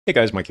Hey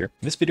guys, Mike here.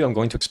 In this video I'm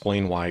going to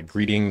explain why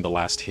greeting the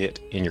last hit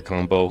in your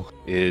combo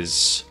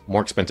is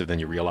more expensive than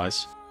you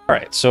realize.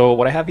 Alright, so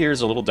what I have here is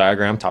a little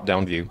diagram,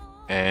 top-down view,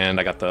 and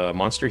I got the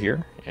monster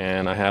here,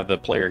 and I have the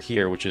player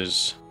here, which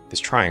is this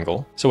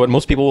triangle. So what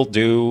most people will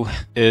do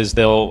is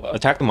they'll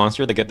attack the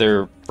monster, they get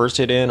their first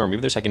hit in, or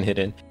maybe their second hit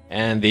in,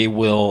 and they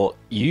will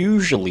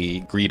usually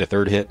greet a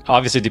third hit.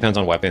 Obviously it depends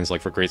on weapons,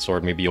 like for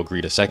Greatsword, maybe you'll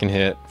greet a second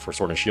hit. For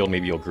Sword and Shield,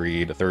 maybe you'll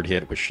greet a third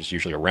hit, which is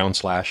usually a round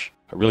slash.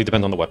 It really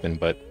depends on the weapon,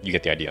 but you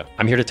get the idea.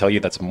 I'm here to tell you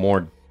that's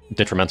more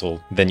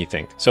detrimental than you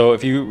think. So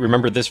if you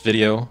remember this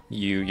video,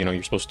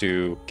 you're supposed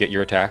to get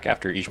your attack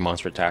after each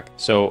monster attack.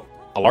 So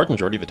a large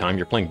majority of the time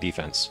you're playing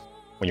defense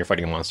when you're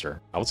fighting a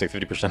monster. I would say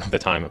 50% of the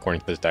time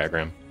according to this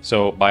diagram.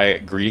 So by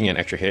greeting an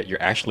extra hit,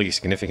 you're actually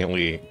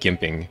significantly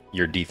gimping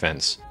your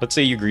defense. Let's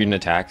say you greet an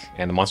attack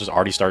and the monster's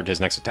already started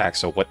his next attack,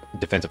 so what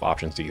defensive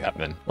options do you have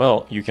then?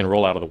 Well, you can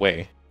roll out of the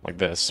way like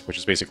this, which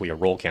is basically a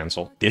roll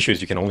cancel. The issue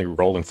is you can only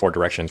roll in 4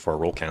 directions for a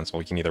roll cancel.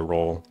 You can either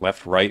roll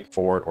left, right,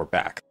 forward, or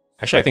back.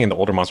 Actually, I think in the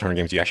older Monster Hunter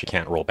games, you actually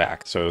can't roll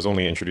back. So it was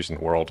only introduced in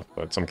World,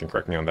 but someone can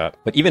correct me on that.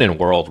 But even in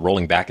World,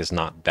 rolling back is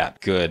not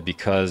that good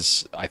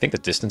because I think the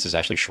distance is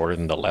actually shorter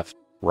than the left,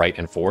 right,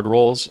 and forward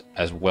rolls,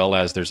 as well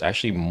as there's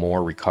actually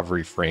more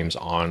recovery frames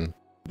on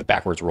the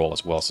backwards roll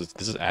as well. So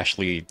this is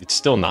actually, it's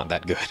still not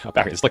that good.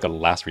 It's like a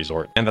last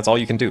resort, and that's all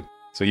you can do.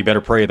 So you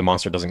better pray the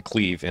monster doesn't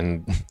cleave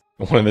in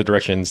one of the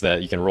directions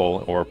that you can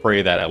roll, or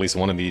pray that at least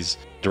one of these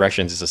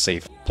directions is a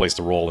safe place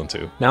to roll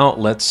into. Now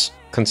let's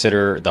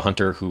consider the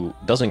hunter who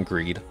doesn't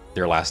greed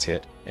their last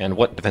hit, and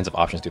what defensive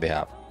options do they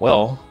have?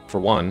 Well,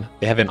 for one,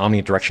 they have an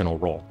omnidirectional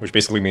roll, which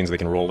basically means they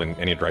can roll in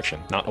any direction.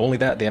 Not only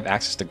that, they have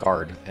access to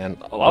guard, and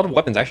a lot of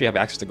weapons actually have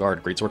access to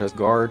guard. Greatsword has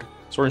guard,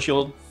 Sword and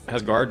Shield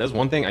has guard. That's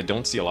one thing I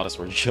don't see a lot of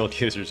Sword and Shield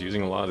users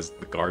using a lot, is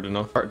the guard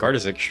enough. Guard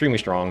is extremely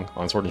strong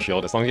on Sword and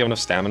Shield. As long as you have enough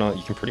stamina,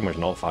 you can pretty much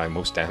nullify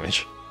most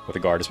damage with a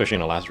guard, especially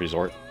in a last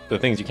resort. The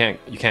thing is, you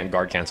can't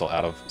guard cancel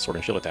out of Sword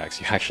and Shield attacks.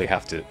 You actually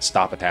have to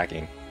stop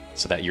attacking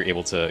so that you're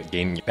able to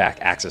gain back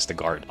access to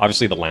guard.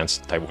 Obviously the lance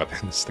type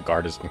weapons, the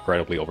guard is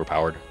incredibly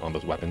overpowered on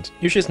those weapons.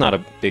 Usually it's not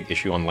a big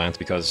issue on lance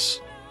because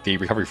the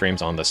recovery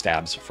frames on the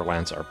stabs for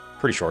lance are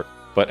pretty short.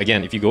 But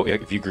again, if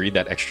you greed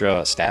that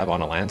extra stab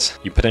on a lance,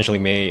 you potentially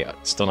may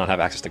still not have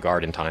access to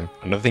guard in time.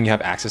 Another thing you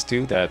have access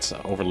to that's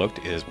overlooked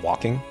is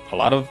walking. A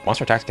lot of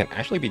monster attacks can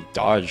actually be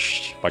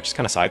dodged by just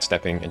kind of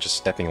sidestepping and just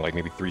stepping like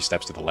maybe 3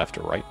 steps to the left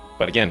or right.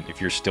 But again,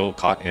 if you're still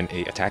caught in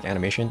a attack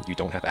animation, you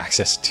don't have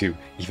access to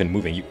even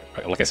moving.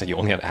 Like I said, you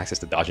only have access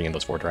to dodging in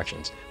those 4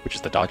 directions, which is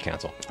the dodge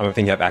cancel. Another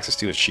thing you have access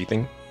to is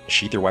sheathing.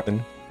 Sheath your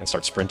weapon and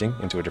start sprinting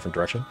into a different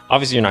direction.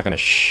 Obviously you're not going to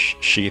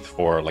sheath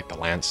for like the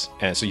lance,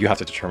 and so you have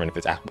to determine if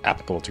it's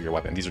applicable to your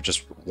weapon. These are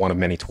just one of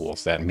many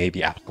tools that may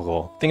be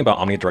applicable. The thing about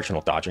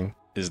omnidirectional dodging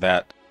is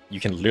that you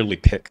can literally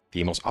pick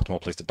the most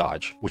optimal place to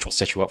dodge, which will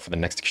set you up for the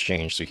next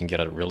exchange, so you can get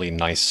a really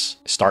nice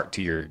start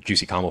to your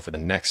juicy combo for the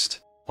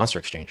next monster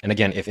exchange. And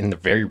again, if in the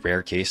very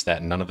rare case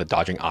that none of the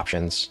dodging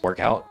options work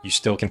out, you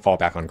still can fall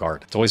back on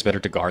guard. It's always better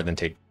to guard than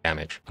take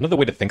damage. Another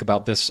way to think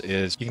about this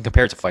is you can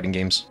compare it to fighting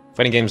games.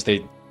 Fighting games,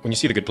 when you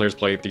see the good players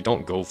play, they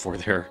don't go for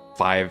their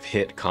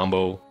 5-hit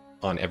combo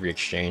on every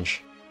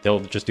exchange. They'll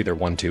just do their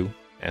 1-2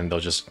 and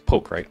they'll just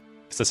poke, right?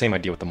 It's the same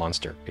idea with the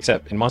monster,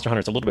 except in Monster Hunter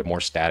it's a little bit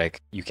more static.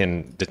 You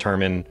can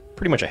determine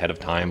pretty much ahead of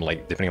time,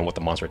 like depending on what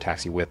the monster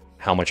attacks you with,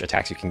 how much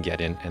attacks you can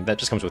get in, and that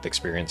just comes with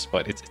experience,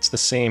 but it's the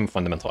same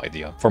fundamental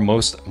idea. For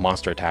most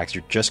monster attacks,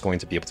 you're just going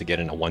to be able to get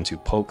in a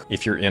 1-2 poke.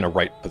 If you're in a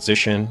right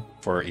position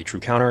for a true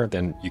counter,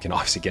 then you can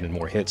obviously get in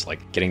more hits,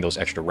 like getting those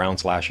extra round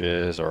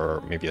slashes,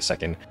 or maybe a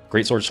second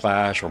greatsword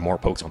slash, or more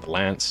pokes on the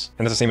lance.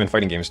 And that's the same in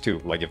fighting games too.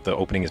 Like if the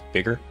opening is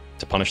bigger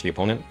to punish the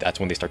opponent, that's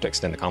when they start to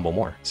extend the combo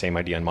more. Same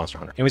idea in Monster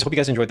Hunter. Anyways, hope you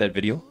guys enjoyed that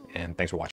video, and thanks for watching.